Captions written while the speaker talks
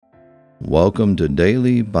Welcome to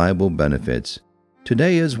Daily Bible Benefits.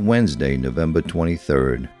 Today is Wednesday, November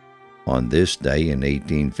 23rd. On this day in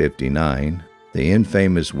 1859, the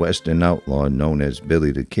infamous Western outlaw known as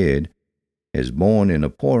Billy the Kid is born in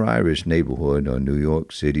a poor Irish neighborhood on New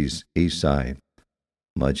York City's east side.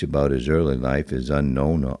 Much about his early life is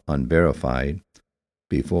unknown or unverified.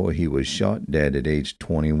 Before he was shot dead at age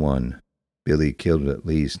 21, Billy killed at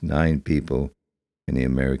least 9 people in the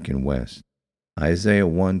American West. Isaiah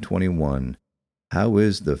 1:21. How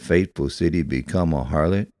is the faithful city become a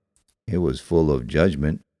harlot? It was full of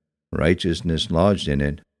judgment, righteousness lodged in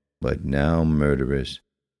it, but now murderous.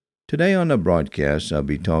 Today on the broadcast, I'll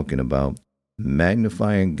be talking about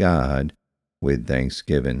magnifying God with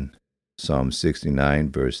thanksgiving. Psalm 69,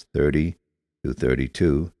 verse 30 to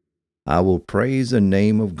 32. I will praise the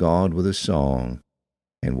name of God with a song,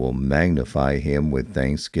 and will magnify him with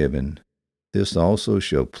thanksgiving. This also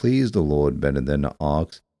shall please the Lord better than the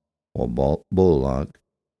ox or bullock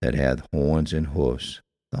that hath horns and hoofs.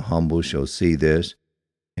 The humble shall see this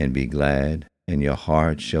and be glad, and your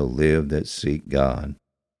heart shall live that seek God.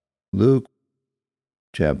 Luke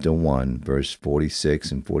chapter 1, verse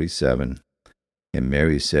 46 and 47. And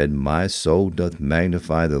Mary said, My soul doth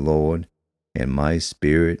magnify the Lord, and my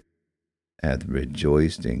spirit hath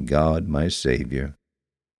rejoiced in God my Saviour.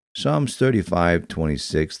 Psalms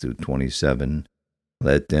 35:26 through 27.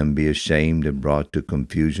 Let them be ashamed and brought to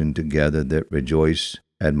confusion together that rejoice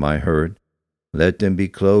at my hurt. Let them be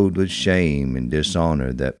clothed with shame and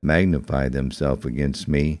dishonour that magnify themselves against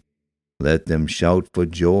me. Let them shout for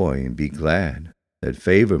joy and be glad that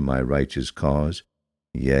favour my righteous cause.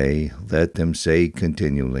 Yea, let them say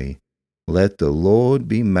continually, Let the Lord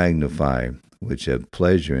be magnified, which have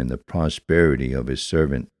pleasure in the prosperity of his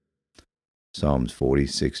servant. Psalms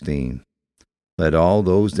 40:16. Let all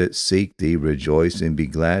those that seek thee rejoice and be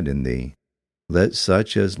glad in thee. Let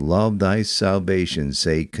such as love thy salvation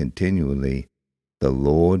say continually, The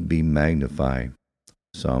Lord be magnified.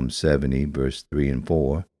 Psalm 70, verse 3 and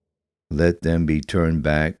 4. Let them be turned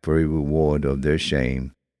back for a reward of their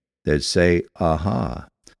shame, that say, Aha!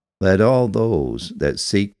 Let all those that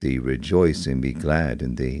seek thee rejoice and be glad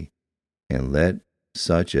in thee. And let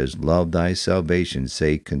such as love thy salvation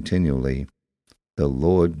say continually, The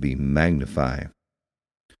Lord be magnified.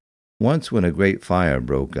 Once when a great fire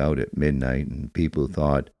broke out at midnight and people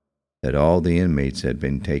thought that all the inmates had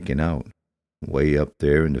been taken out, way up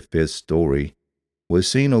there in the 5th story was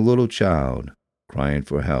seen a little child crying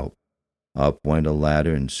for help. Up went a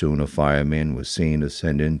ladder, and soon a fireman was seen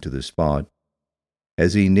ascending to the spot.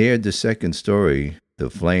 As he neared the 2nd story, the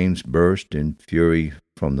flames burst in fury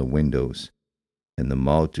from the windows, and the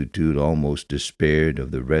multitude almost despaired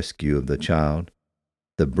of the rescue of the child.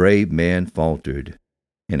 The brave man faltered,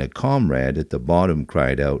 and a comrade at the bottom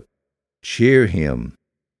cried out, Cheer him!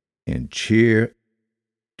 And cheer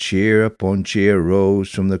upon cheer rose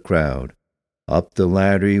from the crowd. Up the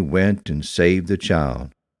ladder he went and saved the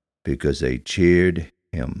child, because they cheered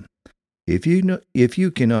him. If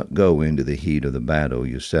you cannot go into the heat of the battle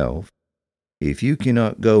yourself, if you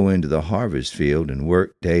cannot go into the harvest field and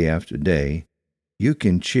work day after day, you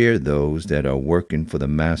can cheer those that are working for the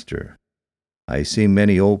Master. I see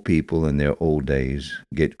many old people in their old days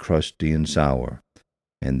get crusty and sour,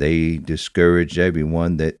 and they discourage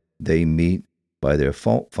everyone that they meet by their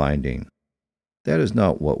fault-finding. That is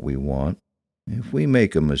not what we want. If we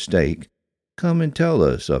make a mistake, come and tell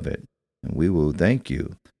us of it, and we will thank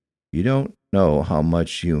you. You don't know how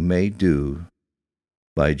much you may do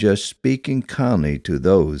by just speaking kindly to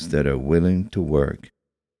those that are willing to work.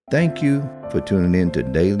 Thank you for tuning in to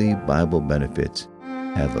Daily Bible Benefits.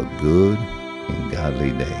 Have a good and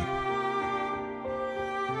godly day.